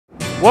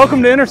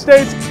Welcome to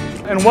Interstates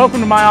and welcome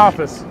to my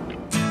office.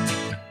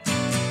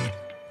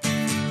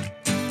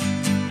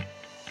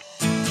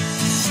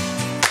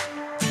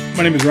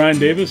 My name is Ryan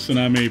Davis and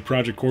I'm a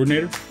project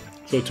coordinator.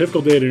 So a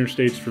typical day at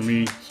Interstates for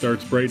me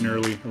starts bright and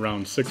early,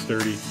 around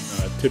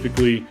 6:30.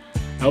 Typically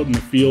out in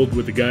the field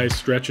with the guys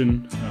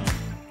stretching,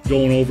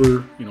 going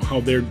over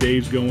how their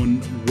day's going,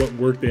 what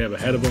work they have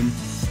ahead of them.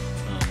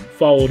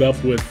 Followed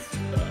up with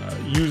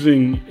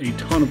using a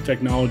ton of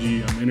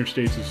technology.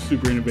 Interstates is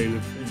super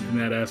innovative in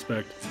that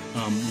aspect.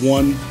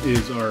 One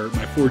is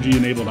my 4G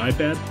enabled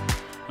iPad,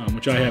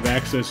 which I have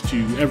access to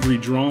every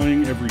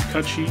drawing, every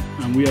cut sheet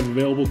we have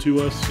available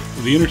to us.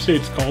 The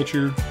Interstates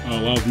culture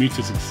allows me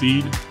to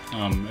succeed,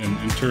 and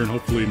in turn,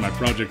 hopefully my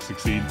projects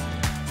succeed.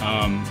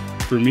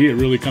 For me, it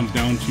really comes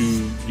down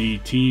to the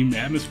team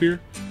atmosphere.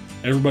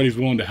 Everybody's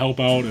willing to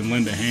help out and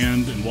lend a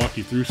hand and walk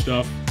you through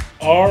stuff.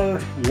 Our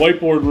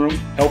whiteboard room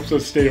helps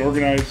us stay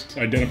organized,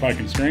 identify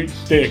constraints,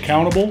 stay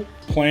accountable,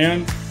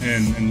 plan,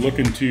 and look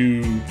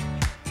into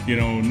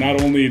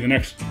not only the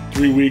next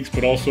 3 weeks,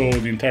 but also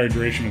the entire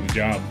duration of the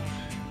job.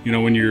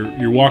 When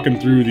you're walking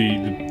through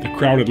the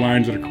crowded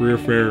lines at a career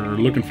fair or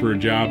looking for a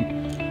job,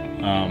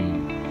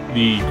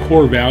 the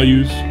core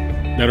values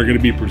that are going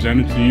to be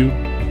presented to you,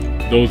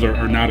 those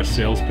are not a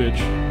sales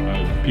pitch.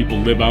 People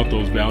live out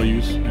those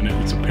values, and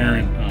it's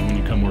apparent when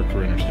you come work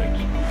for Interstates.